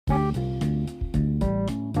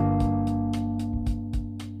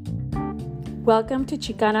Welcome to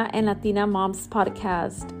Chicana and Latina Moms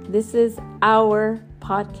Podcast. This is our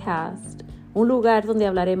podcast, un lugar donde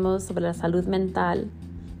hablaremos sobre la salud mental,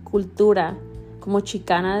 cultura, como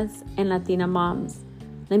chicanas and Latina moms,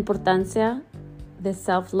 la importancia de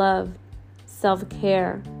self-love,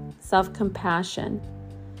 self-care, self-compassion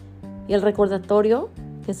y el recordatorio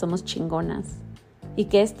que somos chingonas y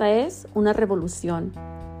que esta es una revolución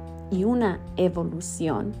y una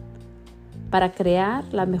evolución para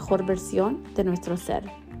crear la mejor versión de nuestro ser.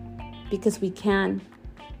 Because we can.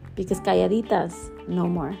 Because calladitas, no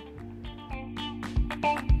more.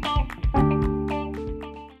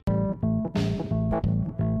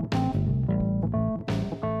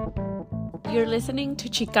 You're listening to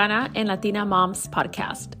Chicana and Latina Moms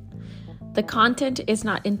Podcast. The content is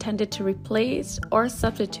not intended to replace or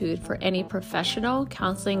substitute for any professional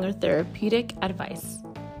counseling or therapeutic advice.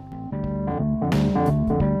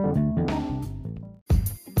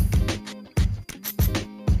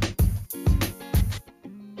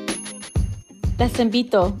 Les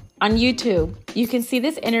invito on YouTube. You can see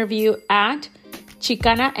this interview at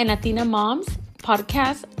Chicana and Latina Moms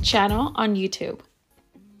Podcast channel on YouTube.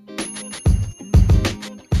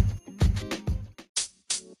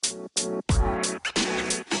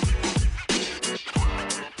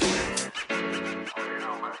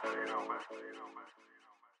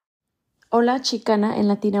 Hola Chicana and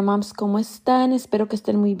Latina Moms, ¿cómo están? Espero que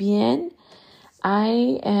estén muy bien.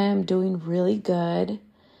 I am doing really good.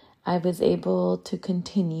 I was able to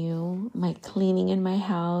continue my cleaning in my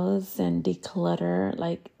house and declutter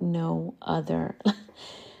like no other.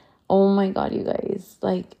 Oh my God, you guys.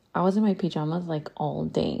 Like, I was in my pajamas like all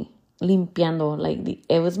day. Limpiando.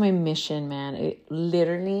 It was my mission, man.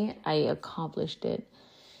 I accomplished it.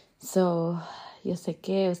 So, yo sé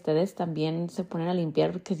que ustedes también se ponen a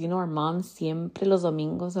limpiar because, you know, our moms siempre los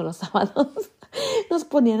domingos o los sábados nos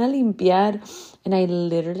ponían a limpiar. And I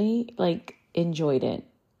literally, enjoyed it.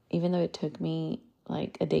 Even though it took me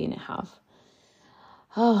like a day and a half.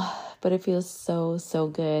 Oh, but it feels so, so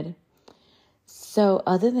good. So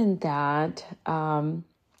other than that,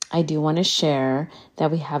 I do want to share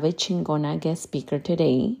that we have a chingona guest speaker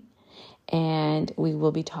today. And we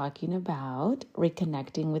will be talking about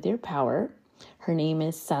reconnecting with your power. Her name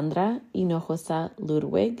is Sandra Hinojosa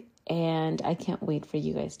Ludwig. And I can't wait for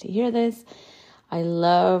you guys to hear this. I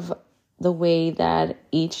love the way that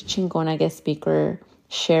each chingona guest speaker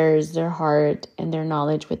shares their heart and their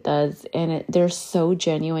knowledge with us. And they're so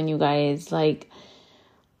genuine, you guys. Like,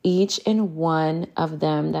 each and one of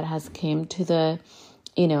them that has came to the,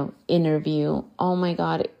 interview, oh my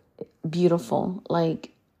God, beautiful.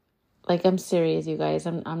 Like I'm serious, you guys.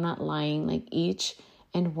 I'm not lying. Like, each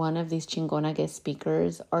and one of these chingona guest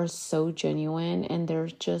speakers are so genuine, and they're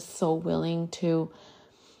just so willing to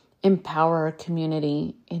empower our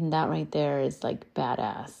community, and that right there is like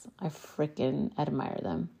badass. I freaking admire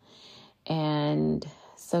them. And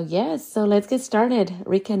so let's get started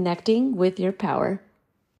reconnecting with your power.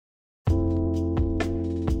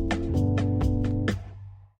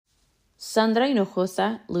 Sandra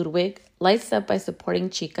Hinojosa Ludwig lights up by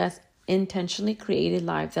supporting Chica's intentionally created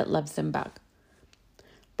lives that loves them back.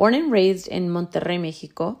 Born and raised in Monterrey,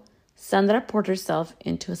 Mexico, Sandra poured herself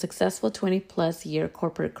into a successful 20-plus year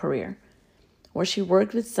corporate career, where she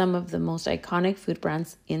worked with some of the most iconic food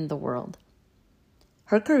brands in the world.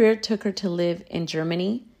 Her career took her to live in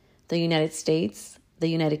Germany, the United States, the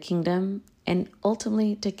United Kingdom, and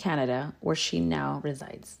ultimately to Canada, where she now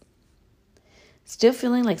resides. Still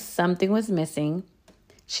feeling like something was missing,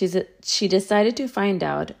 she decided to find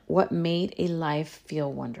out what made a life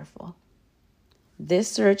feel wonderful. This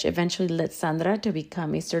search eventually led Sandra to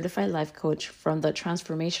become a certified life coach from the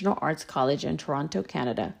Transformational Arts College in Toronto,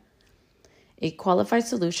 Canada, a qualified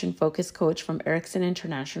solution-focused coach from Erickson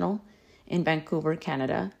International in Vancouver,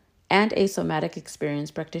 Canada, and a somatic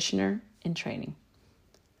experience practitioner in training.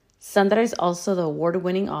 Sandra is also the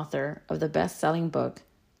award-winning author of the best-selling book,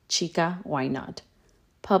 Chica, Why Not?,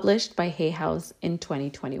 published by Hay House in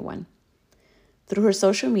 2021. Through her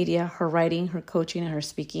social media, her writing, her coaching, and her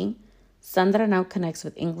speaking, Sandra now connects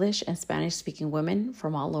with English and Spanish-speaking women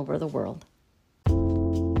from all over the world.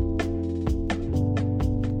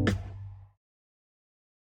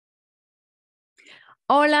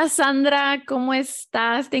 Hola, Sandra, ¿cómo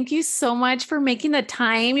estás? Thank you so much for making the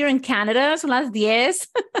time. You're in Canada, son las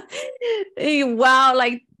 10. Wow,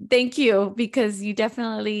 thank you, because you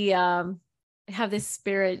definitely have this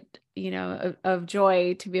spirit, of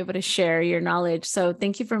joy to be able to share your knowledge. So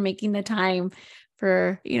thank you for making the time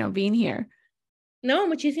for, being here. No,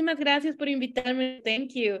 muchísimas gracias por invitarme.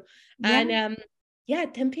 Thank you. Yeah. And yeah,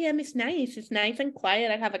 10 p.m. is nice. It's nice and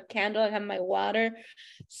quiet. I have a candle. I have my water.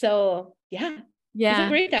 So yeah, it's a Yeah.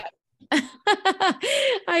 great time.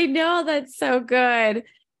 I know, that's so good.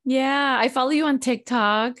 Yeah, I follow you on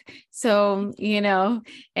TikTok. So,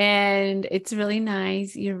 and it's really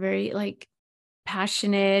nice. You're very like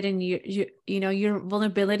passionate, and your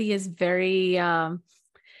vulnerability is very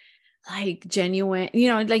like genuine,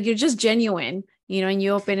 like you're just genuine, and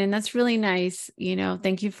you open, and that's really nice.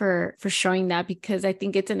 Thank you for showing that, because I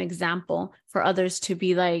think it's an example for others to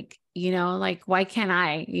be like, like, why can't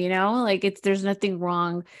I, like there's nothing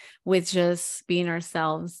wrong with just being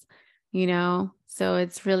ourselves, so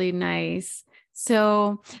it's really nice.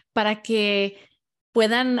 So para que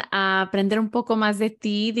puedan aprender un poco más de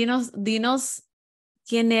ti, dinos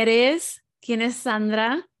quién es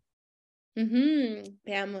Sandra.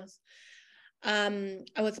 Veamos.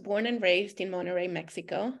 I was born and raised in Monterrey,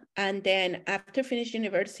 Mexico. And then after finishing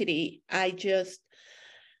university, I just,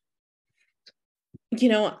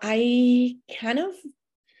 I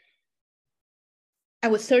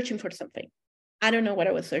was searching for something. I don't know what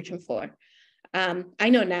I was searching for. I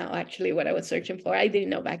know now actually what I was searching for. I didn't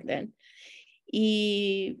know back then.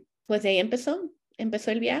 Y pues ahí empezó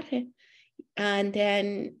el viaje. And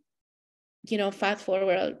then, fast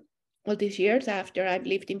forward all these years after, I've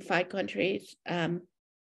lived in 5 countries, 10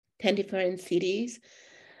 different cities.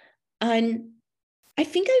 And I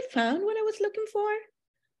think I found what I was looking for.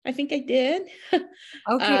 I think I did.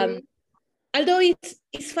 Okay. Although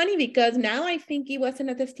it's funny because now I think it wasn't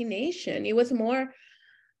a destination. It was more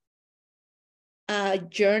a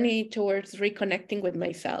journey towards reconnecting with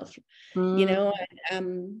myself.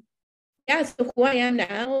 Mm. Yeah, so who I am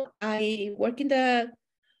now, I work in the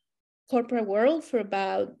corporate world for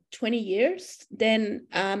about 20 years. Then,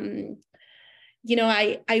 I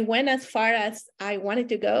went as far as I wanted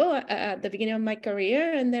to go at the beginning of my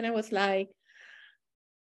career. And then I was like,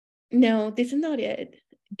 no, this is not it.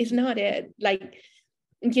 It's not it. Like,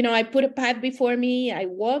 I put a path before me, I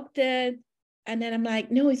walked it, and then I'm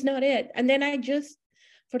like, no, it's not it. And then I just,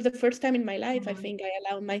 for the first time in my life, I think I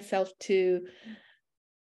allowed myself to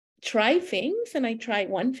try things, and I tried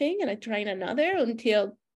one thing and I tried another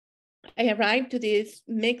until I arrived to this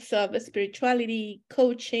mix of spirituality,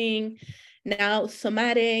 coaching, now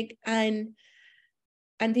somatic, and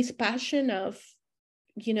this passion of,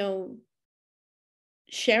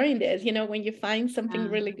 sharing this. When you find something Yeah.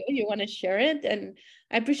 really good, you want to share it. And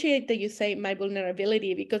I appreciate that you say my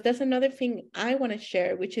vulnerability, because that's another thing I want to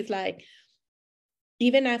share, which is like,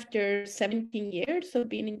 even after 17 years of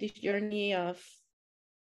being in this journey of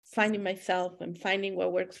finding myself and finding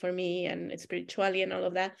what works for me and spirituality and all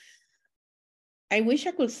of that, I wish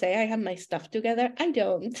I could say I have my stuff together. I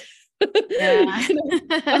don't. Yeah.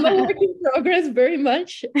 I'm a work in progress very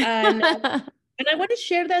much. And I want to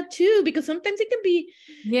share that too, because sometimes it can be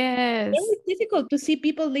Yes. very difficult to see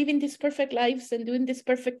people living these perfect lives and doing these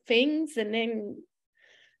perfect things. And then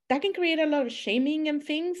that can create a lot of shaming and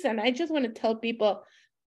things. And I just want to tell people,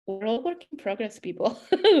 we're all work in progress, people.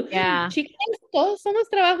 Yeah. Chicas, todos somos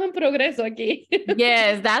trabajo en progreso aquí.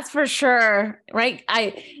 Yes, that's for sure. Right.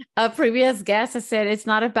 A previous guest, I said it's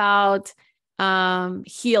not about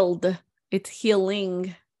healed, it's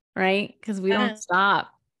healing, right? Because we don't stop.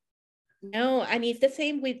 No, and it's the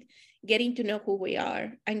same with getting to know who we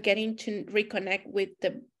are and getting to reconnect with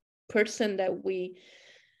the person that we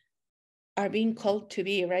are being called to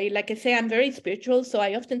be, right? Like I say, I'm very spiritual, so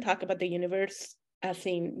I often talk about the universe as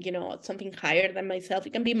in, something higher than myself.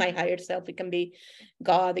 It can be my higher self, it can be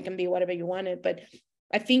God, it can be whatever you want it. But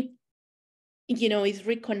I think, it's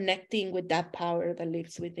reconnecting with that power that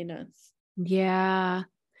lives within us. Yeah.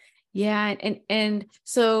 Yeah. And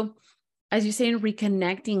so as you're saying,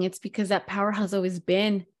 reconnecting, it's because that power has always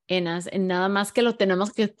been in us, and nada más que lo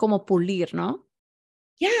tenemos que como pulir, ¿no?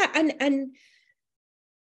 Yeah, and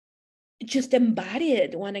just embody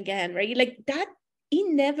it one again, right? Like that, he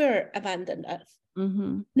never abandoned us.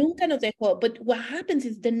 Mm-hmm. Nunca nos dejó. But what happens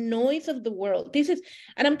is the noise of the world.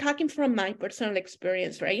 And I'm talking from my personal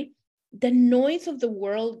experience, right? The noise of the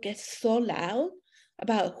world gets so loud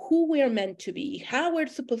about who we are meant to be, how we're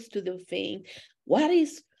supposed to do things, what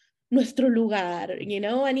is nuestro lugar,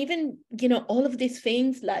 and even, all of these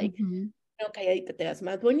things like, Mm-hmm. calladita te das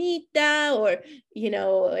más bonita, or,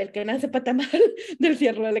 el que nace patamal del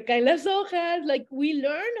cielo le caen las hojas. Like, we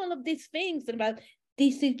learn all of these things about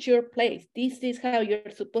this is your place. This is how you're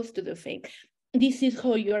supposed to do things. This is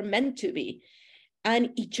how you're meant to be.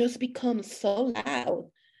 And it just becomes so loud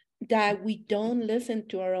that we don't listen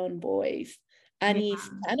to our own voice. And Yeah. it's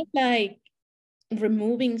kind of like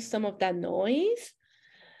removing some of that noise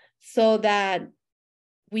so that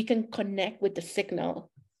we can connect with the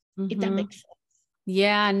signal, if that Mm-hmm. makes sense.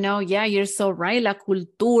 Yeah, no, yeah, you're so right. La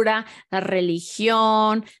cultura, la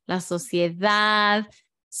religión, la sociedad,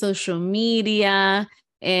 social media,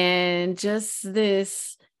 and just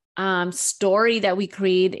this story that we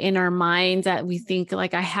create in our minds that we think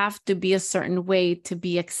like I have to be a certain way to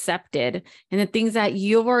be accepted. And the things that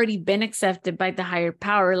you've already been accepted by the higher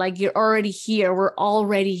power, like you're already here. We're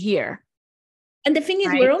already here. And the thing is,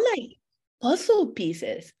 Right? we're all like puzzle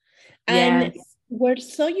pieces. And Yes. we're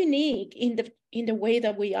so unique in the way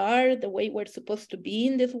that we are, the way we're supposed to be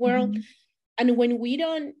in this world. Mhm. And when we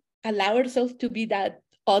don't allow ourselves to be that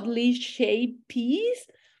oddly shaped piece,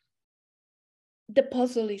 the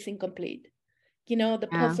puzzle is incomplete. You know, the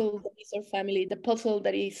Yeah. puzzle that is our family, the puzzle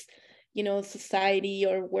that is, you know, society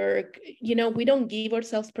or work. You know, we don't give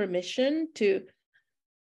ourselves permission to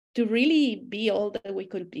really be all that we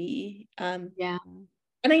could be. Yeah.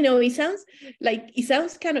 And I know it sounds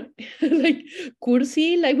kind of like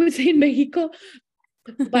cursi, like we say in Mexico,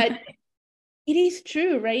 but it is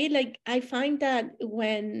true, right? Like I find that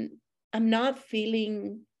when I'm not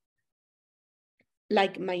feeling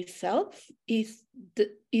like myself is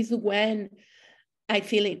when I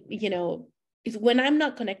feel it, you know, is when I'm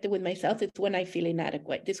not connected with myself, it's when I feel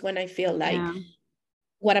inadequate. It's when I feel like, Yeah.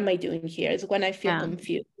 what am I doing here? It's when I feel Yeah.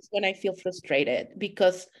 confused. It's when I feel frustrated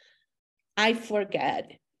because I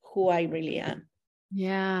forget who I really am.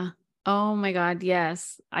 Yeah. Oh my God.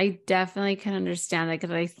 Yes. I definitely can understand that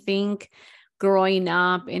because I think growing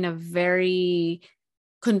up in a very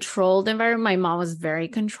controlled environment, my mom was very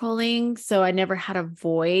controlling. So I never had a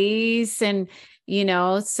voice. And,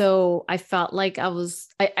 so I felt like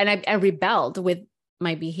I rebelled with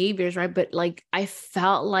my behaviors, right? But like I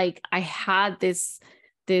felt like I had this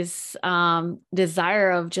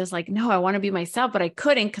desire of just like, no, I want to be myself, but I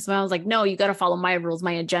couldn't because I was like, no, you got to follow my rules,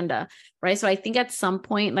 my agenda. Right. So I think at some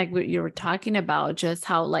point, like what you were talking about, just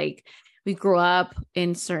how like we grew up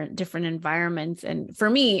in certain different environments. And for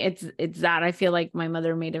me, it's that I feel like my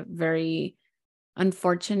mother made a very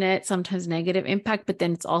unfortunate, sometimes negative impact, but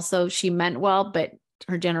then it's also she meant well, but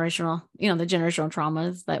her generational, the generational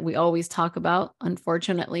traumas that we always talk about,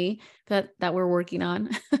 unfortunately, that we're working on,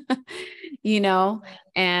 you know,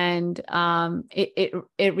 and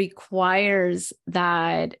it requires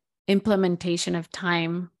that implementation of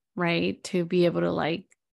time, right, to be able to like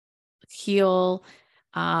heal,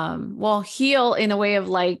 heal in a way of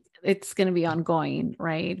like it's going to be ongoing,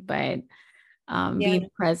 right, but Yeah. being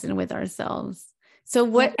present with ourselves. So Yeah,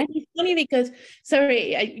 what? and it's funny because,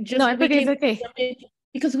 sorry, I No, just it's okay. It's quickly, okay.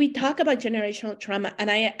 because we talk about generational trauma, and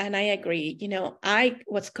I agree. You know, I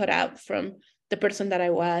was cut out from the person that I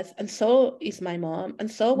was, and so is my mom, and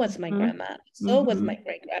so was my Mhm. grandma, so was my Mhm.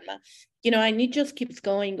 great grandma. You know, and it just keeps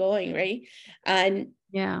going, right? And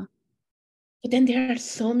Yeah. but then there are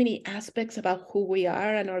so many aspects about who we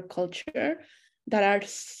are and our culture that are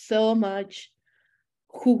so much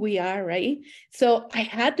who we are, right? So I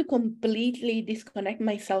had to completely disconnect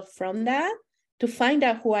myself from that to find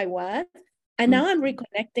out who I was. And Mm. now I'm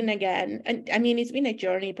reconnecting again. And I mean, it's been a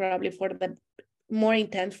journey probably for the more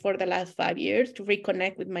intense for the last 5 years to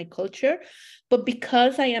reconnect with my culture. But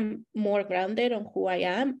because I am more grounded on who I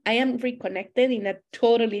am reconnected in a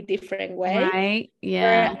totally different way Right.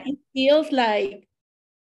 Yeah. where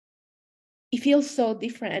it feels so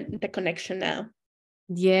different, the connection now.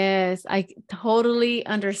 Yes, I totally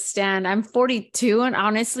understand. I'm 42, and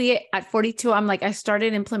honestly, at 42, I'm like I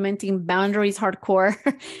started implementing boundaries hardcore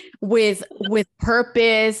with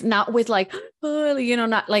purpose, not with like, oh,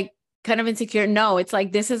 not like kind of insecure. No, it's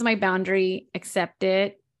like this is my boundary, accept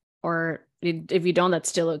it, or if you don't, that's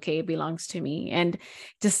still okay. It belongs to me. And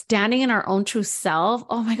just standing in our own true self.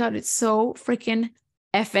 Oh my God, it's so freaking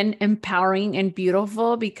effing empowering and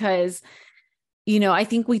beautiful because I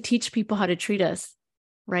think we teach people how to treat us,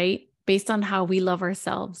 right? Based on how we love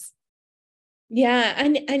ourselves. Yeah,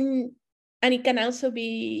 and it can also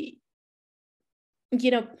be,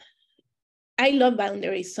 you know, I love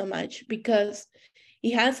boundaries so much because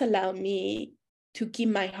it has allowed me to keep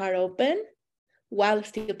my heart open while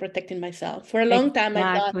still protecting myself. For a long time, I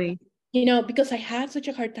thought, Exactly. because I had such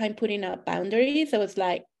a hard time putting up boundaries, I was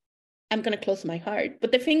like, I'm going to close my heart.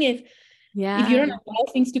 But the thing is, if you Yeah. don't allow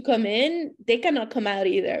things to come in, they cannot come out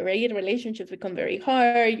either, right? Relationships become very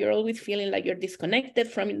hard. You're always feeling like you're disconnected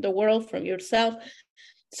from the world, from yourself.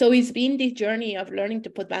 So it's been this journey of learning to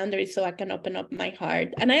put boundaries so I can open up my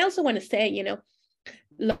heart. And I also want to say,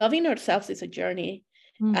 loving ourselves is a journey.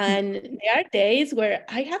 Mhm. And there are days where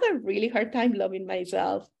I have a really hard time loving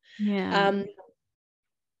myself. Yeah. Um,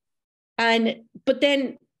 but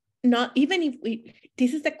then not even if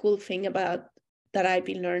this is the cool thing about that I've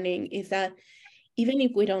been learning is that even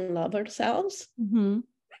if we don't love ourselves, Mhm.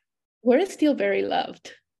 we're still very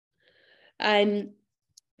loved. And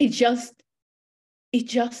it's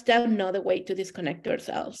just another way to disconnect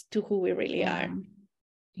ourselves to who we really Yeah. are.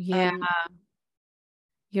 Yeah,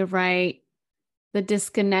 you're right. The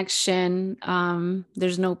disconnection,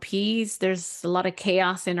 there's no peace. There's a lot of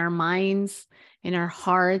chaos in our minds, in our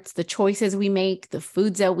hearts, the choices we make, the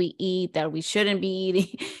foods that we eat that we shouldn't be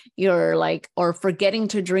eating. You're like, or forgetting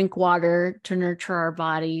to drink water to nurture our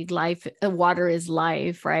body. Life, water is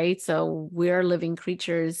life, right? So we're living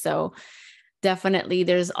creatures. So definitely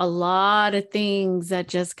there's a lot of things that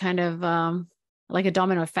just kind of like a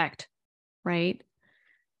domino effect, right?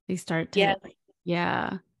 They start to,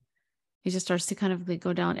 yeah, it just starts to kind of like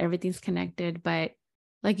go down. Everything's connected. But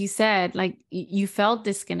like you said, like you felt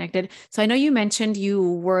disconnected. So I know you mentioned you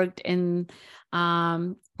worked in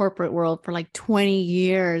corporate world for like 20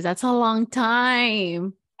 years. That's a long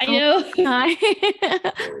time. I know.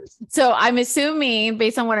 So I'm assuming,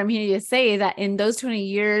 based on what I'm hearing you say, that in those 20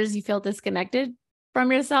 years you felt disconnected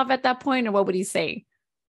from yourself at that point, or what would you say?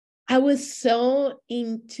 I was so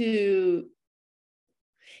into,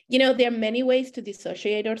 there are many ways to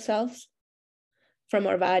dissociate ourselves from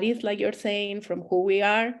our bodies, like you're saying, from who we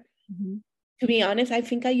are. Mm-hmm. To be honest, I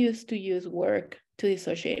think I used to use work to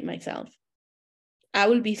dissociate myself. I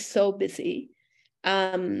will be so busy,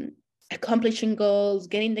 accomplishing goals,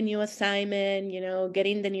 getting the new assignment,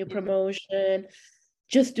 getting the new promotion,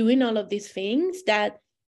 just doing all of these things that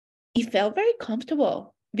it felt very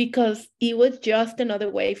comfortable because it was just another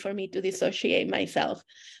way for me to dissociate myself.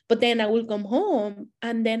 But then I will come home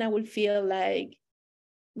and then I will feel like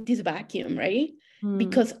this vacuum, right?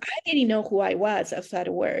 Because I didn't know who I was outside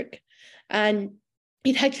of work. And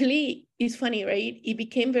it actually is funny, right? It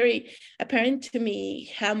became very apparent to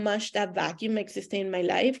me how much that vacuum existed in my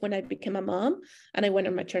life when I became a mom and I went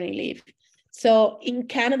on maternity leave. So in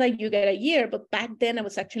Canada, you get a year, but back then I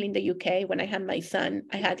was actually in the UK when I had my son.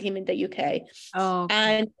 I had him in the UK. Oh, okay.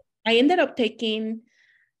 And I ended up taking,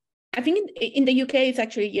 I think in the UK, it's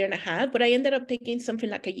actually a year and a half, but I ended up taking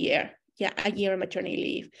something like a year. Yeah, a year of maternity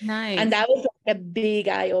leave. Nice. And that was like a big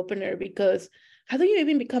eye opener because how do you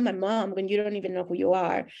even become a mom when you don't even know who you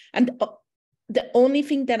are? And the only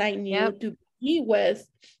thing that I knew to be was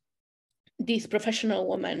this professional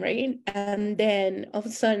woman, right? And then all of a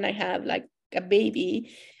sudden I have like a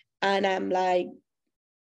baby and I'm like,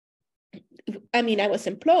 I mean, I was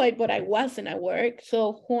employed, but I wasn't at work.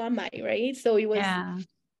 So who am I, right? So it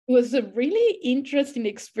was a really interesting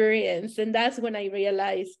experience. And that's when I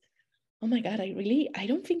realized, oh my God, I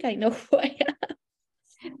don't think I know who I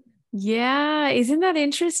am. Yeah, isn't that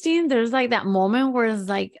interesting? There's like that moment where it's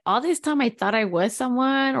like all this time I thought I was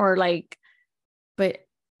someone, or like, but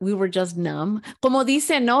we were just numb. Como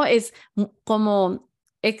dice, ¿no? Es como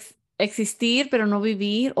existir, pero no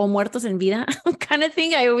vivir, o muertos en vida kind of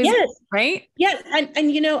thing. I always, right? Yeah. And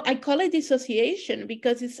I call it dissociation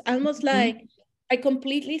because it's almost like I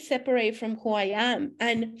completely separate from who I am.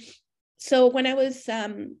 And so when I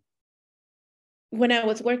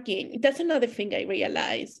was working, that's another thing I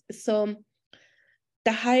realized. So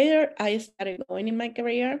the higher I started going in my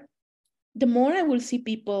career, the more I will see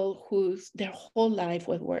people whose their whole life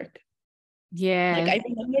was work. Yeah. Like I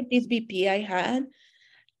remember this VP I had,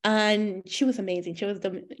 and she was amazing.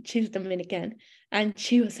 She's Dominican, and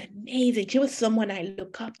she was amazing. She was someone I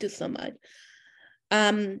look up to so much.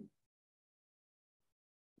 I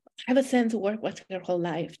have a sense of work was her whole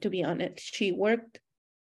life, to be honest. She worked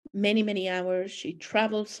many, many hours. She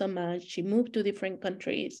traveled so much. She moved to different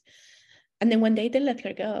countries. And then one day they let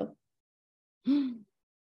her go.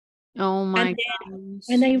 Oh my gosh.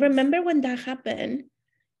 And I remember when that happened,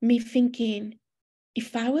 me thinking,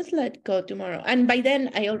 if I was let go tomorrow, and by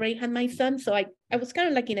then I already had my son, so I was kind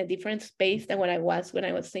of like in a different space than when I was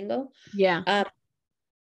single. Yeah.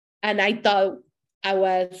 And I thought I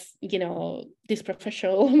was, this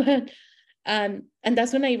professional woman. And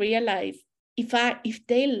that's when I realized if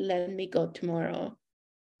they let me go tomorrow,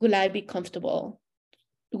 will I be comfortable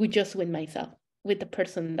with myself, with the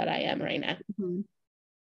person that I am right now? Mm-hmm.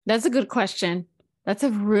 That's a good question. That's a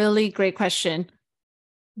really great question.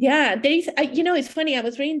 Yeah, it's funny. I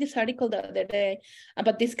was reading this article the other day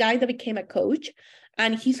about this guy that became a coach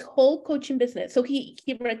and his whole coaching business. So he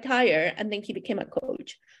retired and then he became a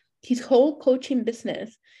coach. His whole coaching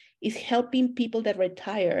business is helping people that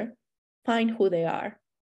retire find who they are,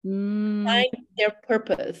 find their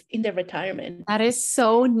purpose in their retirement. That is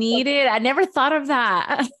so needed. I never thought of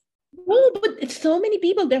that. No, but so many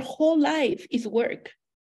people, their whole life is work.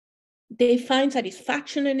 They find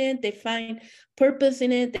satisfaction in it. They find purpose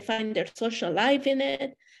in it. They find their social life in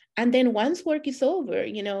it. And then once work is over,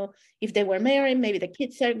 you know, if they were married, maybe the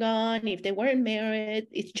kids are gone. If they weren't married,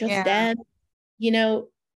 it's just them, you know,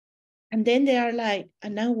 and then they are like,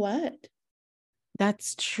 and now what?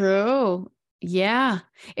 That's true. Yeah.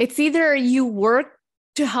 It's either you work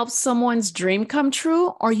to help someone's dream come true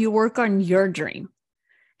or you work on your dream.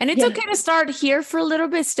 And it's okay to start here for a little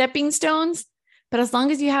bit, stepping stones. But as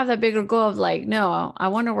long as you have that bigger goal of like, no, I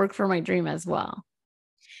want to work for my dream as well.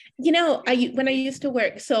 You know, when I used to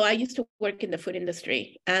work, so I used to work in the food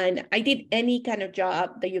industry, and I did any kind of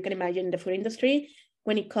job that you can imagine in the food industry.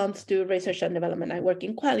 When it comes to research and development, I work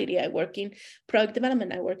in quality, I work in product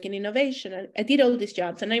development, I work in innovation. I did all these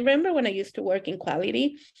jobs. And I remember when I used to work in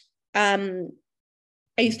quality, I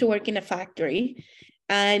used to work in a factory,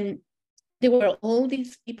 and there were all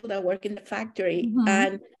these people that work in the factory.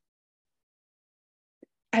 And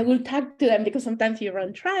I will talk to them because sometimes you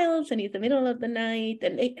run trials and it's the middle of the night,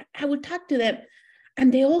 and I would talk to them,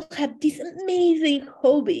 and they all had these amazing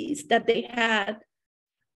hobbies that they had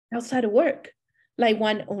outside of work. Like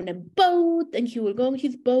one owned a boat, and he would go on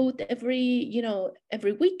his boat every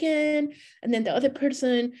weekend. And then the other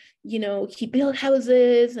person, you know, he built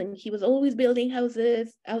houses, and he was always building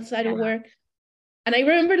houses outside of work. And I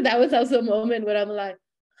remember that was also a moment where I'm like,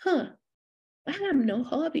 I have no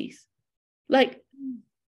hobbies. Like,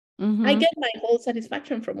 I get my whole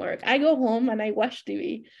satisfaction from work. I go home and I watch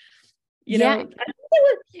TV. You know,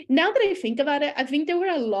 now that I think about it, I think there were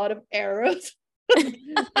a lot of errors.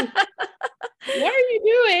 What are you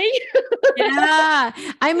doing? Yeah.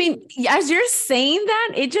 I mean, as you're saying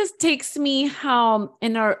that, it just takes me how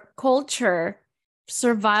in our culture,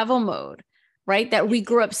 survival mode, right? That we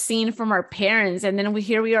grew up seeing from our parents. And then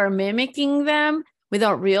we are mimicking them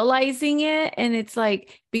without realizing it. And it's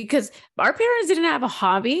like, because our parents didn't have a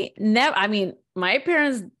hobby. I mean, my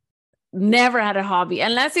parents never had a hobby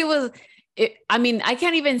unless I mean, I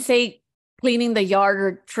can't even say cleaning the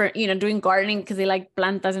yard or, doing gardening because they like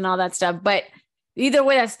plantas and all that stuff. But either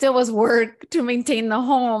way, that still was work to maintain the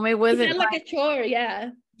home. It wasn't like a chore.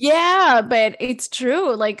 Yeah. Yeah, but it's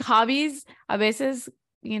true. Like hobbies, a veces,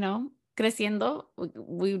 creciendo,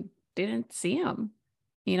 we didn't see them,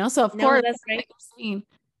 So of course, that's right. You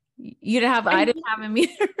didn't have, I didn't have them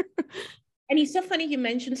either. And it's so funny you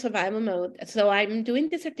mentioned survival mode. So I'm doing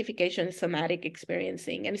the certification somatic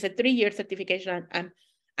experiencing, and it's a 3-year certification. I'm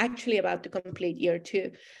actually about to complete year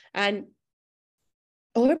 2. And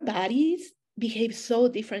our bodies behave so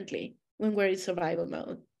differently when we're in survival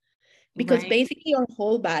mode, because basically our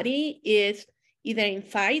whole body is either in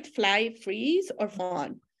fight, flight, freeze, or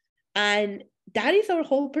fawn. And that is our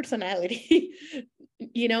whole personality.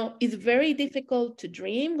 It's very difficult to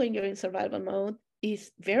dream when you're in survival mode.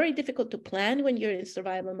 It's very difficult to plan when you're in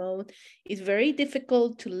survival mode. It's very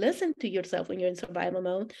difficult to listen to yourself when you're in survival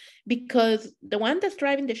mode, because the one that's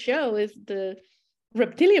driving the show is the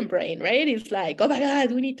reptilian brain, right? It's like, oh my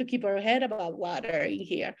God, we need to keep our head above water in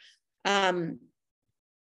here.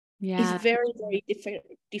 It's very, very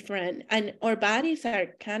different. And our bodies are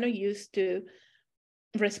kind of used to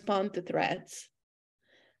respond to threats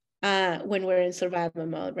when we're in survival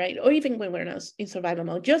mode, right? Or even when we're not in survival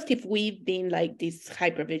mode, just if we've been like this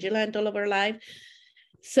hypervigilant all of our life.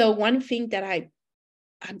 So one thing that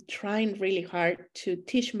I'm trying really hard to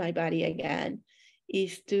teach my body again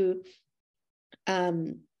is to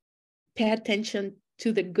pay attention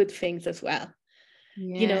to the good things as well.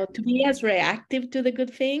 To be as reactive to the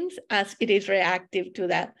good things as it is reactive to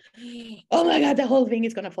that, oh my God, the whole thing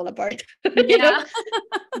is going to fall apart.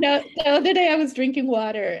 The other day I was drinking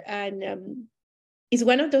water, and it's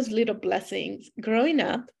one of those little blessings. Growing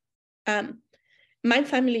up, my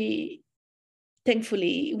family,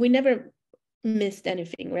 thankfully, we never missed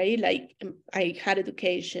anything, right? Like I had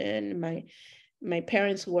education, my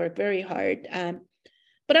parents worked very hard,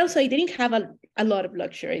 but also I didn't have a lot of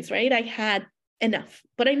luxuries, right? I had enough,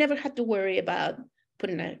 but I never had to worry about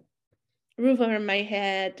putting a roof over my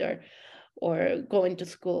head or going to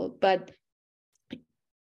school. But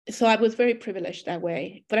so I was very privileged that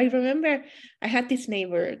way. But I remember I had this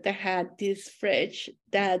neighbor that had this fridge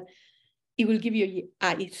that it will give you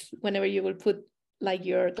ice whenever you will put like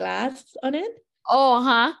your glass on it.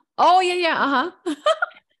 Oh, yeah.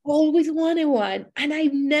 Always wanted one, and I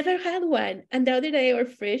never had one. And the other day our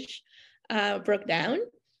fridge broke down,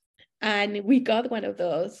 and we got one of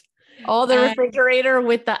those. Oh, the refrigerator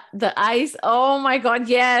with the ice. Oh my God.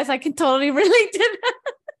 Yes, I can totally relate to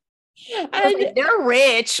that. And they're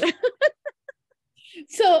rich.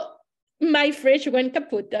 So my fridge went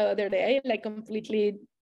kaput the other day, like completely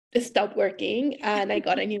stopped working, and I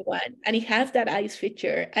got a new one, and it has that ice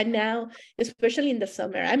feature. And now, especially in the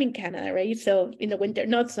summer, I'm in Canada, right? So in the winter,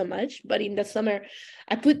 not so much, but in the summer,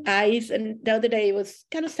 I put ice. And the other day it was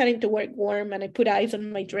kind of starting to work warm, and I put ice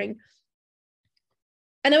on my drink.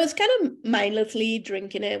 And I was kind of mindlessly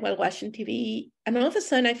drinking it while watching TV. And all of a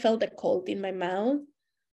sudden I felt a cold in my mouth.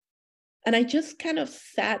 And I just kind of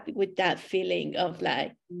sat with that feeling of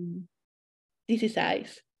like, this is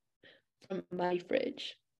ice from my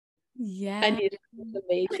fridge. Yeah. And it's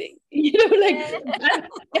amazing. Like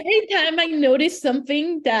every time I notice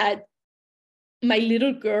something that my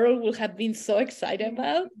little girl will have been so excited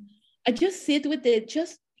about, I just sit with it,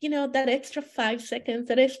 just, that extra 5 seconds,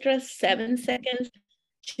 that extra 7 seconds,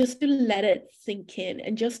 just to let it sink in,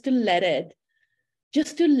 and just to let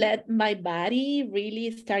my body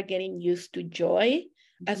really start getting used to joy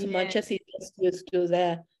as much as it gets used to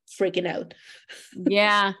the freaking out.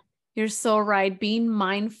 Yeah, you're so right. Being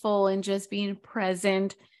mindful and just being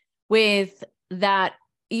present with that,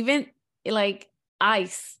 even like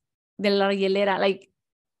ice, de la hielera, like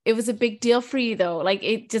it was a big deal for you though. Like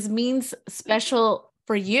it just means special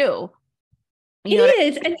for you. It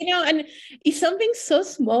is. And, and it's something so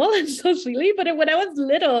small and so silly, but when I was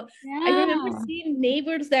little, I remember seeing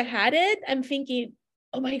neighbors that had it. I'm thinking,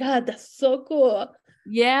 oh my God, that's so cool.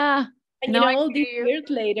 Yeah. And, all these years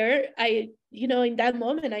later, in that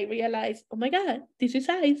moment, I realized, oh my God, this is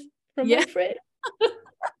ice from my fridge.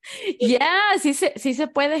 Yeah, sí se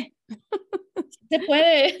puede. Se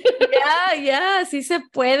puede. Yeah, sí se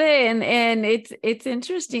puede. And it's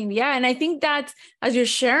interesting. Yeah. And I think that as you're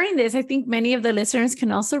sharing this, I think many of the listeners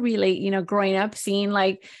can also relate, growing up, seeing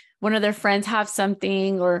like one of their friends have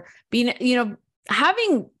something, or being,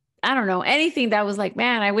 having, I don't know, anything that was like,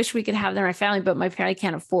 man, I wish we could have that in my family, but my parent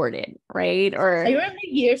can't afford it. Right. Or I remember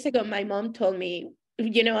years ago, my mom told me,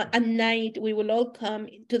 at night we will all come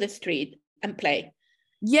to the street and play.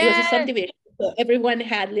 It was a subdivision. So everyone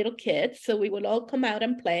had little kids. So we would all come out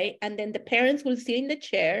and play. And then the parents will sit in the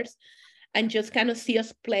chairs and just kind of see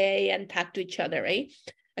us play and talk to each other, right?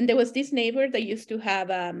 And there was this neighbor that used to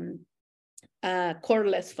have a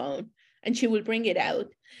cordless phone, and she would bring it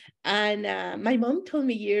out. And my mom told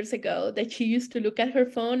me years ago that she used to look at her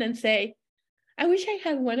phone and say, I wish I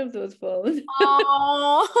had one of those phones.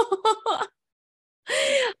 Oh,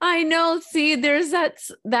 I know. See, there's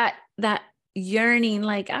that yearning,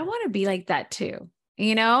 like I want to be like that too,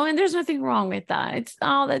 and there's nothing wrong with that.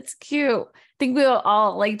 That's cute. I think we'll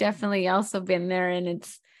all like definitely also been there. And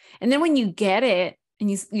then when you get it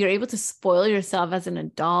and you're able to spoil yourself as an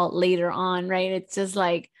adult later on, right? It's just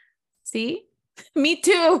like, see, me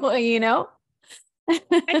too, I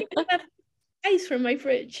think I have ice from my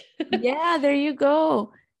fridge. Yeah, there you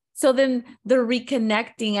go. So then the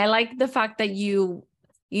reconnecting, I like the fact that you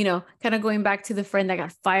kind of going back to the friend that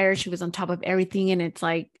got fired. She was on top of everything, and it's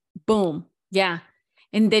like, boom. Yeah.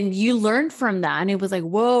 And then you learned from that, and it was like,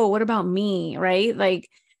 whoa, what about me? Right. Like,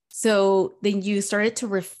 so then you started to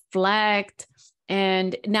reflect,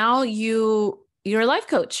 and now you're a life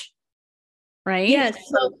coach, right? Yes.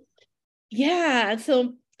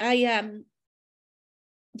 So I am,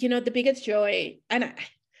 the biggest joy, and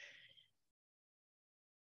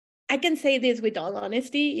I can say this with all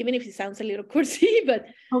honesty, even if it sounds a little cursi, but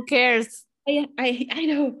who cares? I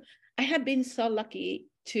know I have been so lucky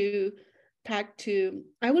to talk to,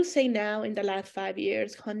 I will say now in the last 5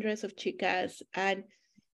 years, hundreds of chicas, and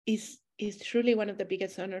is truly one of the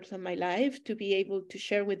biggest honors of my life to be able to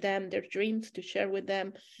share with them their dreams, to share with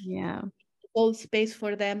them, hold space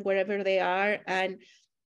for them wherever they are, and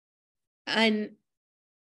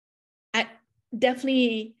I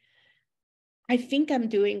definitely, I think I'm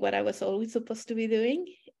doing what I was always supposed to be doing.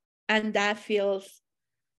 And that feels,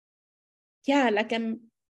 like I'm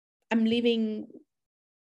living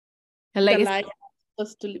the life I'm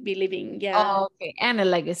supposed to be living. Yeah. Oh, okay. And a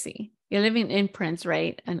legacy. You're living imprints,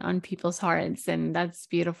 right? And on people's hearts. And that's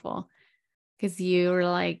beautiful. Because you were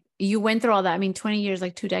like, you went through all that. I mean, 20 years,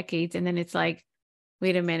 like 2 decades. And then it's like,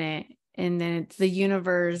 wait a minute. And then it's the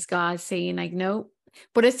universe, God saying like, nope.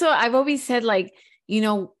 But it's so, I've always said like,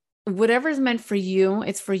 whatever is meant for you,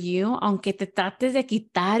 it's for you. Aunque te trates de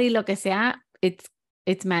quitar y lo que sea,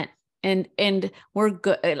 it's meant. And we're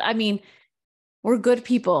good. I mean, we're good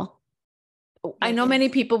people. I know many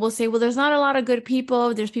people will say, well, there's not a lot of good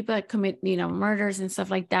people. There's people that commit, murders and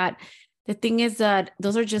stuff like that. The thing is that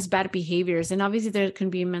those are just bad behaviors. And obviously there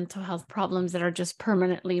can be mental health problems that are just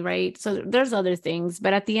permanently, right? So there's other things.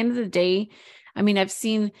 But at the end of the day, I mean, I've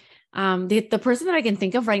seen the person that I can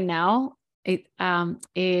think of right now,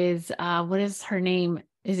 is what is her name?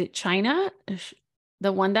 Is it China?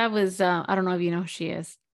 The one that was, I don't know if you know who she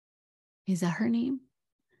is. Is that her name?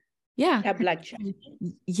 Yeah. That Black China.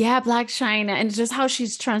 Yeah, Black China. And just how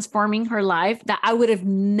she's transforming her life that I would have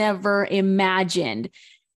never imagined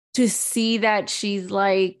to see that she's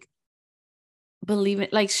like, believe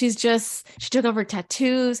it, like she took over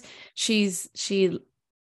tattoos. She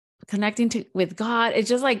connecting with God. It's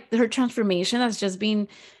just like her transformation that's just being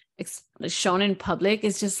shown in public.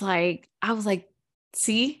 It's just like, I was like,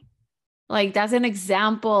 see, like that's an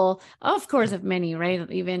example, of course, of many, right?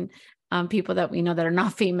 Even people that we know that are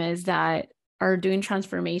not famous that are doing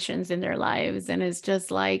transformations in their lives. And it's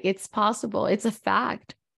just like, it's possible. It's a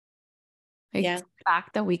fact. It's a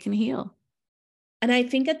fact that we can heal. And I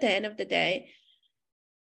think at the end of the day,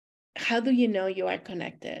 how do you know you are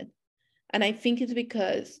connected? And I think it's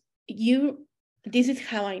because this is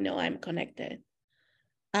how I know I'm connected.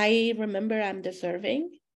 I remember I'm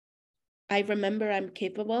deserving. I remember I'm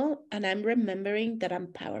capable, and I'm remembering that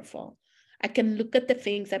I'm powerful. I can look at the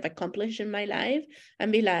things I've accomplished in my life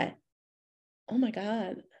and be like, oh my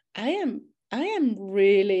God, I am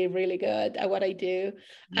really, really good at what I do.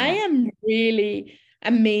 Yeah. I am really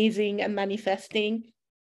amazing at manifesting.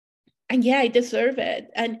 And yeah, I deserve it.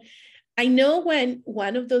 And I know when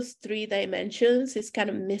one of those three dimensions is kind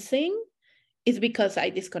of missing, it's because I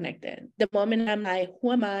disconnected. The moment I'm like,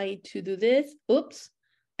 who am I to do this? Oops,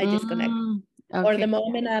 I disconnect. Okay. Or the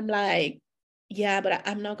moment I'm like, yeah, but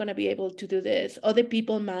I'm not going to be able to do this. Other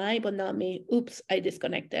people might, but not me. Oops, I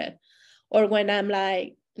disconnected. Or when I'm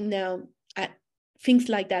like, no, things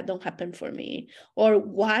like that don't happen for me. Or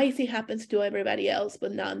why is it happens to everybody else,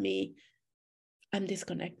 but not me? I'm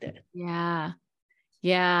disconnected. Yeah.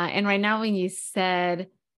 Yeah. And right now, when you said,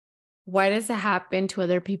 why does it happen to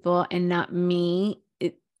other people and not me?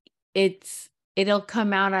 It'll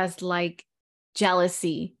come out as like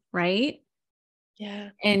jealousy, right? Yeah.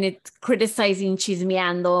 And it's criticizing,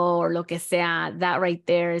 chismeando, or lo que sea. That right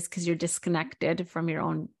there is because you're disconnected from your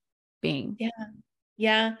own being. Yeah.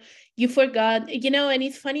 Yeah. You forgot, and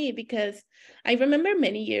it's funny because I remember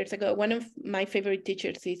many years ago, one of my favorite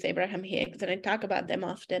teachers is Abraham Hicks, and I talk about them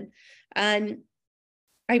often. And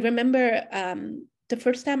I remember the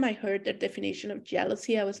first time I heard the definition of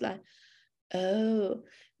jealousy, I was like, oh,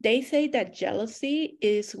 they say that jealousy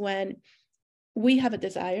is when we have a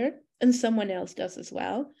desire and someone else does as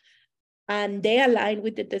well. And they align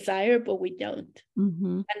with the desire, but we don't. Mm-hmm.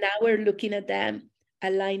 And now we're looking at them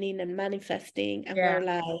aligning and manifesting. And we're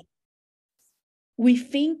like, we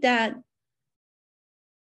think that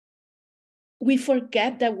we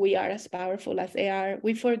forget that we are as powerful as they are.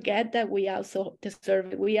 We forget that we also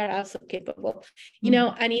deserve it. We are also capable,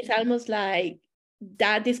 and it's almost like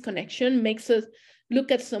that disconnection makes us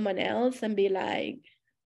look at someone else and be like,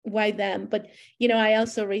 why them? But, I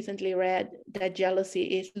also recently read that jealousy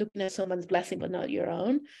is looking at someone's blessing, but not your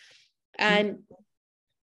own. And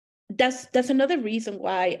that's another reason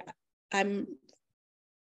why I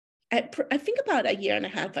think about a year and a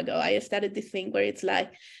half ago, I started this thing where it's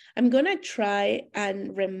like, I'm going to try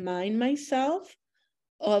and remind myself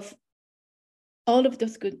of all of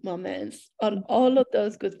those good moments, on all of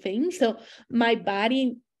those good things. So my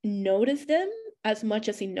body notices them as much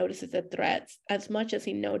as it notices the threats, as much as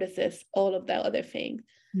it notices all of the other things.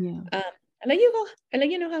 Yeah. I'll let you go. I'll let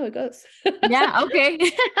you know how it goes. Yeah. Okay.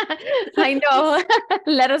 I know.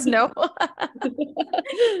 Let us know.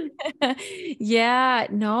 Yeah.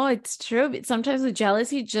 No, it's true. Sometimes with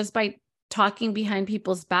jealousy, just by talking behind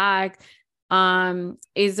people's back,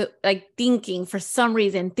 is like for some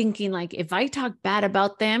reason, like if I talk bad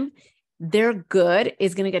about them, their good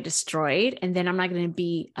is going to get destroyed. And then I'm not going to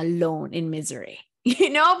be alone in misery,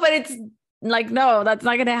 but it's like, no, that's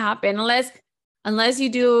not going to happen unless you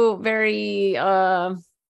do very,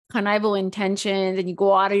 conniving intentions and you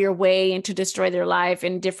go out of your way and to destroy their life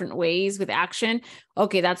in different ways with action.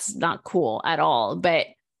 Okay. That's not cool at all. But,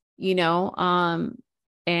 and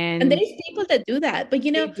there's people that do that, but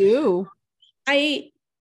they do. I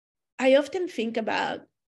often think about,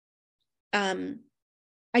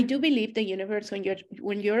 I do believe the universe,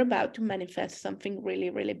 when you're about to manifest something really,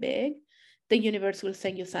 really big, the universe will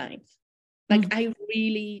send you signs. Like, I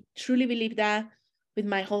really, truly believe that with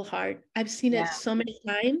my whole heart. I've seen it so many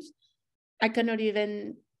times. I cannot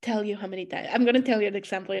even tell you how many times. I'm going to tell you an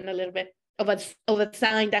example in a little bit of a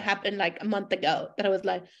sign that happened like a month ago that I was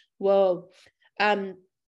like, whoa.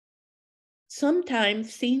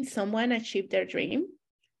 Sometimes seeing someone achieve their dream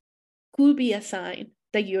could be a sign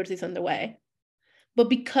that yours is on the way. But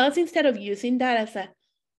because instead of using that as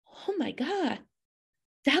oh my God,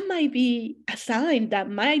 that might be a sign that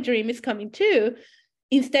my dream is coming too,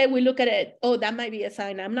 instead, we look at it, oh, that might be a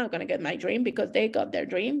sign I'm not going to get my dream because they got their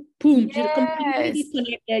dream. Boom, Yes. you're completely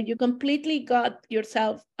disconnected. You completely got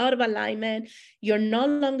yourself out of alignment. You're no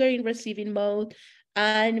longer in receiving mode.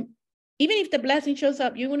 And even if the blessing shows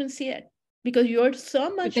up, you wouldn't see it because you're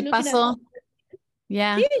so much looking at.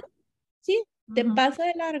 Yeah. Sí, te pasa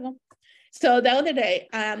de largo. So the other day,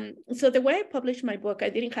 so the way I published my book, I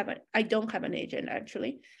don't have an agent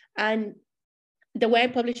actually. And the way I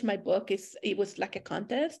published my book it was like a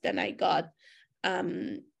contest, and I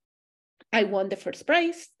won the first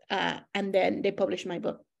prize, and then they published my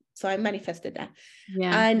book. So I manifested that.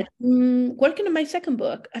 Yeah. And working on my second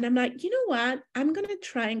book, and I'm like, you know what? I'm gonna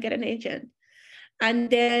try and get an agent. And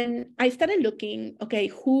then I started looking, okay,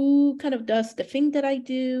 who kind of does the thing that I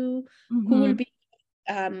do? Who will be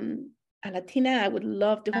a Latina? I would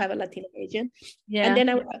love to have a Latina agent. Yeah. And then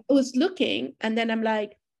I was looking, and then I'm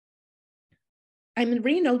like, I'm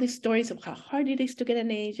reading all these stories of how hard it is to get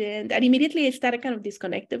an agent. And immediately I started kind of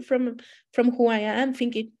disconnected from who I am,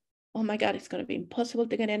 thinking, oh my God, it's going to be impossible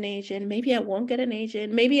to get an agent. Maybe I won't get an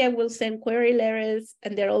agent. Maybe I will send query letters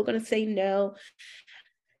and they're all going to say no.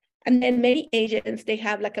 And then many agents, they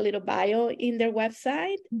have like a little bio in their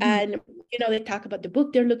website. And, they talk about the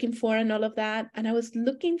book they're looking for and all of that. And I was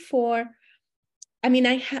looking for,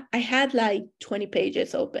 I had like 20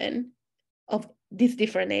 pages open of these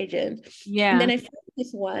different agents. Yeah. And then I found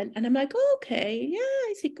this one and I'm like, oh, okay, yeah,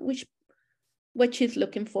 I see what she's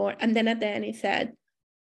looking for. And then at the end it said,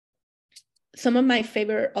 some of my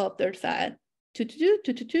favorite authors are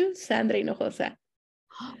Sandra Hinojosa.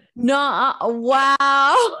 No,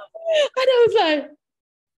 wow. And I was like,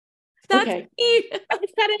 that's okay. I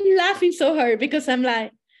started laughing so hard because I'm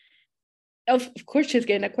like, of course she's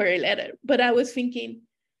getting a query letter. But I was thinking,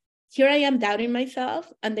 here I am doubting myself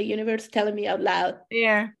and the universe telling me out loud,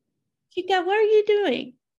 yeah, Chica, what are you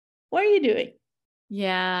doing? What are you doing?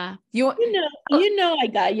 Yeah. You know I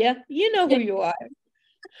got you. You know who you are.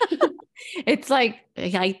 It's like,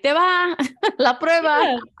 ahí te va, la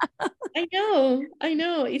prueba. Yeah, I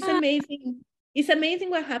know. It's amazing. It's amazing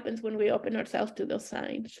what happens when we open ourselves to those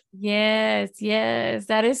signs. Yes,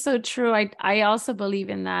 that is so true. I also believe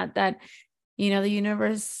in that the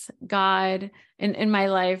universe, God, in my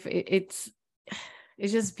life, it's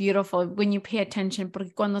just beautiful when you pay attention,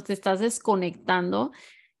 porque cuando te estás desconectando,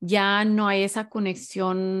 ya no hay esa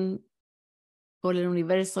conexión con el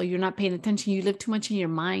universo. You're not paying attention. You live too much in your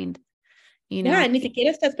mind. Yeah, ni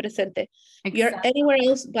siquiera estás presente. Exactly. You're anywhere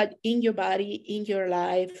else but in your body, in your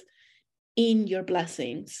life, in your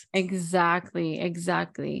blessings. Exactly.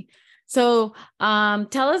 So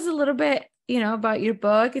tell us a little bit, about your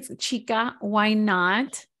book. It's Chica, Why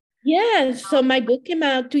Not? Yes. So my book came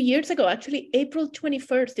out 2 years ago. Actually, April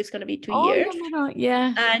 21st is going to be 2 years.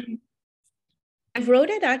 Yeah. And I wrote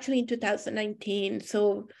it actually in 2019.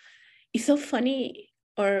 So it's so funny,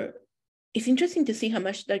 or it's interesting to see how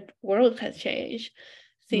much the world has changed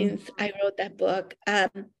since I wrote that book.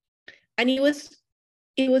 And it was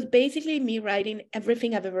basically me writing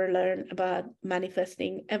everything I've ever learned about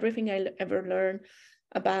manifesting, everything I ever learned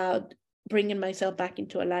about bringing myself back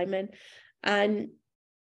into alignment. And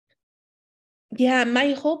yeah,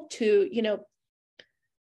 my hope too,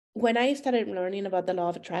 when I started learning about the law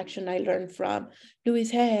of attraction, I learned from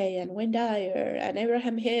Louise Hay and Wayne Dyer and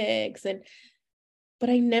Abraham Hicks, but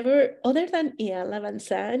I never, other than Ian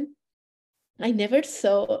Levinson, I never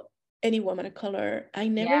saw any woman of color. I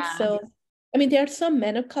never saw. There are some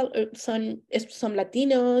men of color, some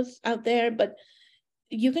Latinos out there, but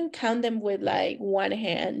you can count them with like one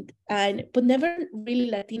hand, but never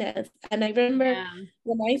really Latinas. And I remember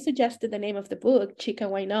when I suggested the name of the book, Chica,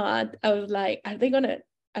 Why Not? I was like, are they gonna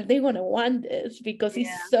want this? Because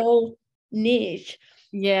it's so niche.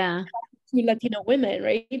 Yeah. To Latino women,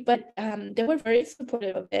 right? But they were very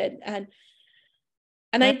supportive of it. And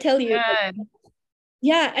I tell you,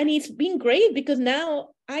 yeah, and it's been great because now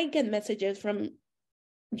I get messages from,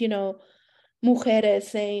 mujeres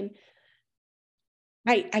saying,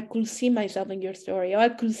 I could see myself in your story, or I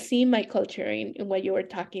could see my culture in what you were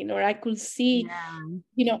talking, or I could see,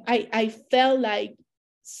 I felt like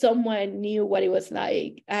someone knew what it was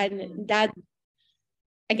like. And that,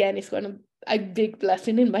 again, is one of a big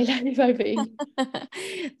blessing in my life, I think.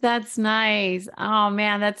 That's nice. Oh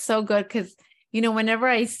man, that's so good. Because, whenever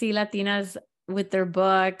I see Latinas with their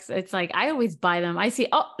books, it's like, I always buy them. I see,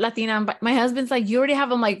 Latina, my husband's like, you already have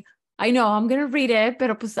them. Like, I know I'm going to read it,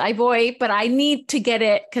 pero pues I voy, but I need to get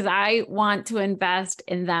it because I want to invest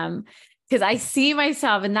in them. Because I see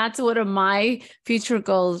myself, and that's one of my future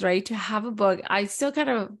goals, right? To have a book. I still kind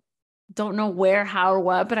of don't know where, how, or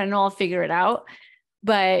what, but I know I'll figure it out.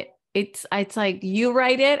 But it's like you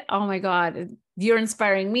write it. Oh my God, you're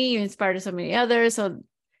inspiring me. You inspired so many others. So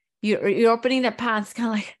you're opening the path. It's kind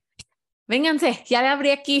of like, vénganse, ya le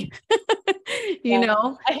abrí aquí. You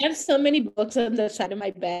know? I have so many books on the side of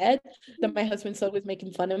my bed that my husband's always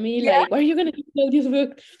making fun of me. Like, why are you going to know this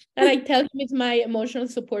book? And I tell him it's my emotional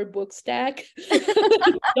support book stack.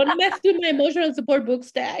 Don't mess with my emotional support book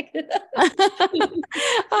stack.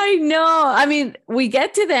 I know. I mean, we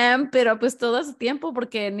get to them, pero pues todo su tiempo,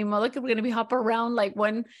 porque ni modo que we're going to be hop around like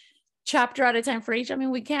one chapter at a time for each. I mean,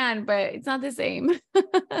 we can, but it's not the same.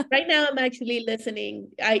 Right now, I'm actually listening.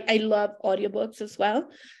 I love audiobooks as well.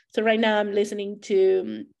 So right now I'm listening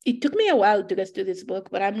to, it took me a while to get to this book,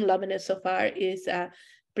 but I'm loving it so far, is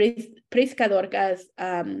Prisca Dorcas,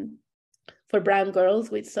 for brown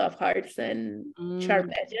girls with soft hearts and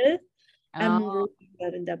sharp edges. I'm really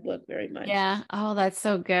loving that book very much. Yeah. Oh, that's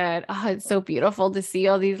so good. Oh, it's so beautiful to see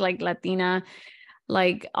all these like Latina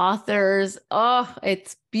like authors. Oh,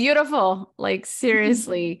 it's beautiful. Like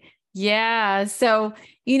seriously. Yeah. So,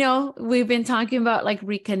 you know, we've been talking about like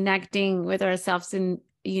reconnecting with ourselves and,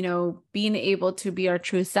 you know, being able to be our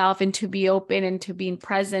true self and to be open and to being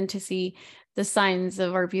present to see the signs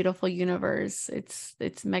of our beautiful universe. It's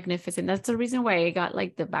magnificent. That's the reason why I got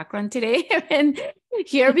like the background today and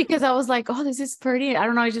here, because I was like, oh, this is pretty. I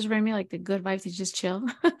don't know. It just made me like the good vibes to just chill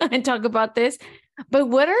and talk about this. But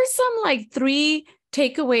what are some like 3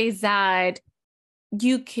 takeaways that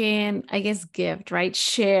you can, I guess, gift, right?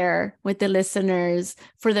 Share with the listeners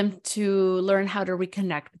for them to learn how to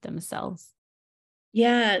reconnect with themselves.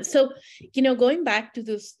 Yeah. So, you know, going back to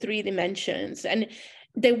those 3 dimensions, and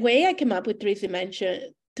the way I came up with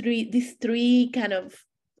these three kind of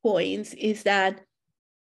points is that,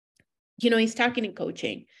 you know, it's talking in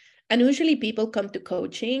coaching. And usually people come to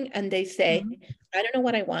coaching and they say, I don't know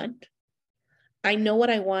what I want. I know what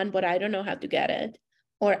I want, but I don't know how to get it.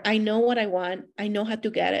 Or I know what I want, I know how to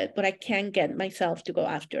get it, but I can't get myself to go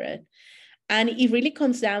after it. And it really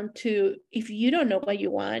comes down to, if you don't know what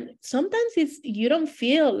you want, sometimes you don't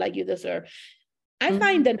feel like you deserve. I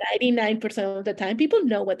find that 99% of the time, people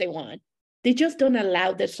know what they want. They just don't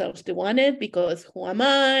allow themselves to want it because who am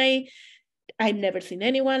I? I've never seen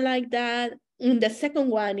anyone like that. And the second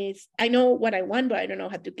one is, I know what I want, but I don't know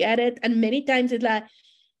how to get it. And many times it's like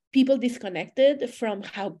people disconnected from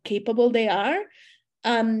how capable they are,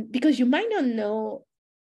 because you might not know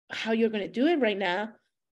how you're going to do it right now,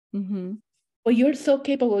 but you're so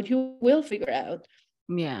capable, you will figure out.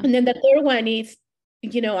 Yeah. And then the third one is,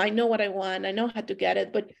 you know, I know what I want, I know how to get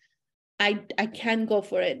it, but I can't go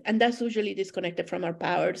for it. And that's usually disconnected from our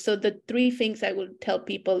power. So the 3 things I will tell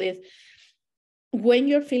people is, when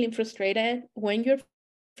you're feeling frustrated, when you're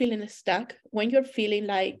feeling stuck, when you're feeling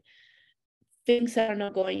like things are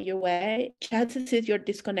not going your way, chances is you're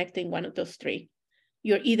disconnecting one of those 3.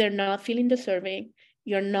 You're either not feeling deserving,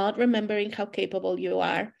 you're not remembering how capable you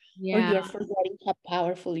are, or you're forgetting how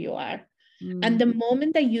powerful you are. And the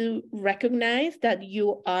moment that you recognize that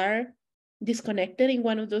you are disconnected in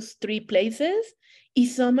one of those 3 places,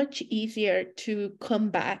 it's so much easier to come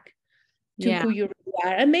back to who you really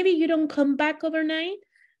are. And maybe you don't come back overnight,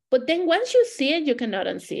 but then once you see it, you cannot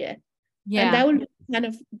unsee it. Yeah. And that will be kind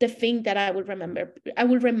of the thing that I will remember. I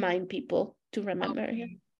will remind people to remember.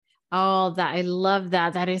 Okay. Oh, that I love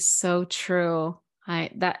that. That is so true.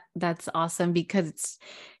 That's awesome, because it's,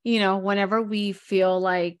 you know, whenever we feel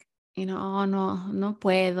like, you know, oh no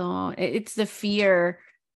puedo, it's the fear,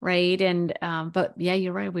 right? And but yeah,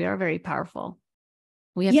 you're right. We are very powerful.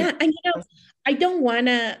 We have and you know, I don't want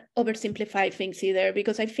to oversimplify things either,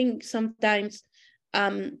 because I think sometimes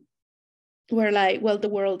we're like, well, the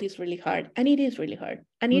world is really hard, and it is really hard,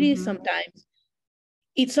 and it is sometimes.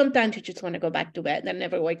 Sometimes you just want to go back to bed and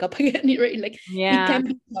never wake up again. Right? Like, it can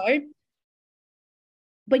be hard.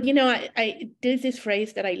 But you know, there's this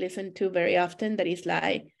phrase that I listen to very often that is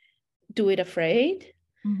like, do it afraid.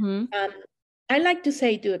 I like to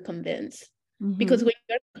say, do it convinced. Because when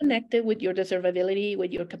you're connected with your deservability,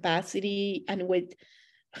 with your capacity, and with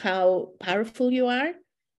how powerful you are,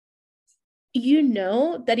 you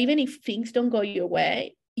know that even if things don't go your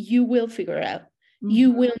way, you will figure out.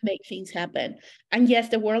 You will make things happen. And yes,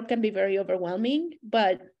 the world can be very overwhelming,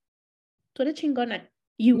 but tú eres chingona.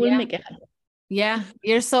 You will make it happen. Yeah,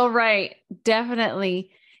 you're so right.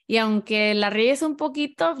 Definitely. Y aunque la riegues un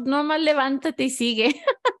poquito, nomás levántate y sigue.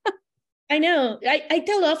 I know. I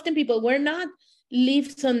tell often people, we're not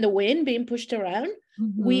leaves on the wind being pushed around.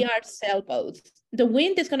 We are sailboats. The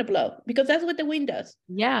wind is going to blow, because that's what the wind does.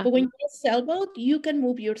 Yeah. But when you're a sailboat, you can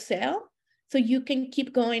move your sail so you can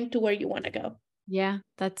keep going to where you want to go. Yeah,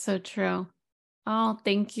 that's so true. Oh,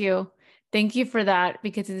 thank you. Thank you for that,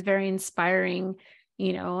 because it's very inspiring.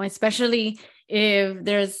 especially if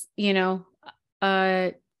there's,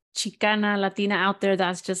 a Chicana Latina out there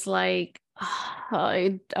that's just like,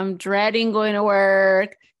 I'm dreading going to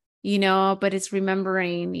work, but it's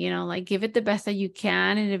remembering, like give it the best that you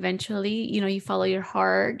can. And eventually, you follow your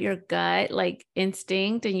heart, your gut, like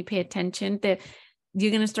instinct, and you pay attention that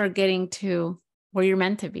you're going to start getting to where you're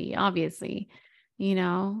meant to be, obviously,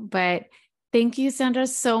 but thank you, Sandra,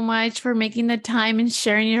 so much for making the time and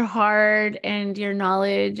sharing your heart and your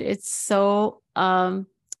knowledge. It's so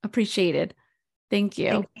appreciated. Thank you.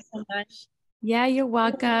 Thank you so much. Yeah, you're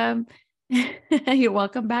welcome. You're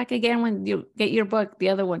welcome back again when you get your book, the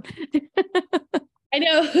other one. I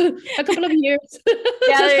know, a couple of years.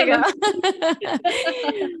 Yeah, there you go.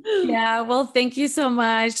 Yeah, well, thank you so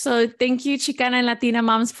much. So thank you, Chicana and Latina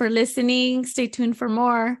moms, for listening. Stay tuned for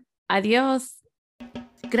more. Adios.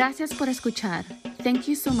 Gracias por escuchar. Thank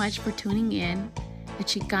you so much for tuning in the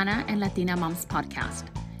Chicana and Latina Moms podcast.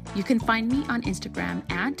 You can find me on Instagram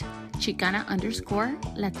at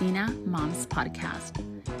Chicana_Latina Moms podcast.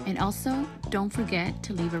 And also, don't forget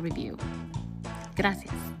to leave a review.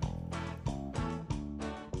 Gracias.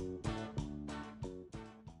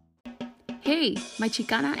 Hey, my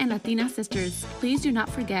Chicana and Latina sisters, please do not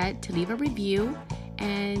forget to leave a review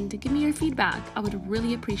and give me your feedback. I would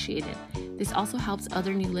really appreciate it. This also helps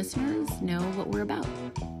other new listeners know what we're about.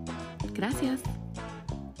 Gracias.